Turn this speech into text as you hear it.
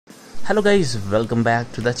Hello guys, welcome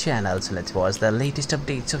back to the channel. So let's watch the latest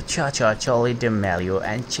updates of Charli D'Amelio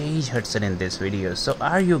and Chase Hudson in this video. So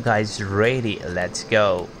are you guys ready? Let's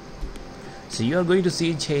go. So you are going to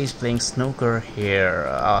see Chase playing snooker here.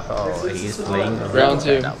 Oh, he's playing round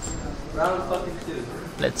two. Round fucking two.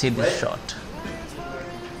 Let's see this shot.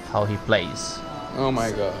 How he plays. Oh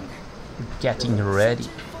my god. Getting ready.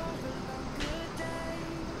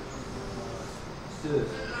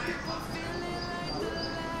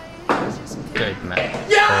 Good man.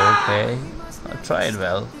 Yeah! Okay, I tried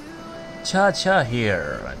well. Cha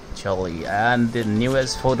here, Charli, and the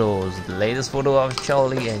newest photos, the latest photo of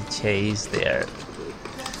Charli and Chase there.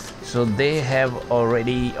 So they have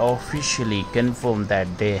already officially confirmed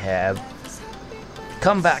that they have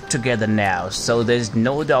come back together now. So there's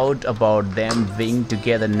no doubt about them being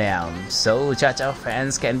together now. So Cha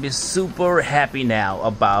fans can be super happy now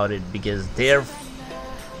about it because their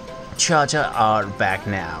Cha are back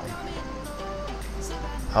now.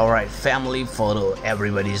 Alright, family photo.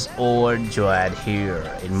 Everybody's overjoyed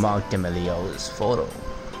here in Mark D'Amelio's photo.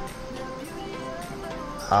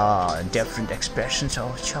 Different expressions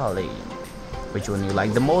of Charli. Which one you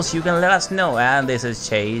like the most? You can let us know. And this is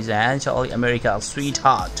Chase and Charli, America's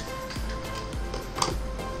sweetheart.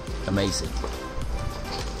 Amazing.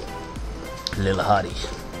 Little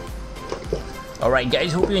hottie. Alright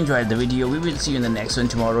guys, hope you enjoyed the video. We will see you in the next one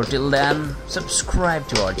tomorrow. Till then, subscribe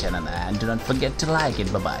to our channel and do not forget to like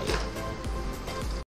it. Bye bye.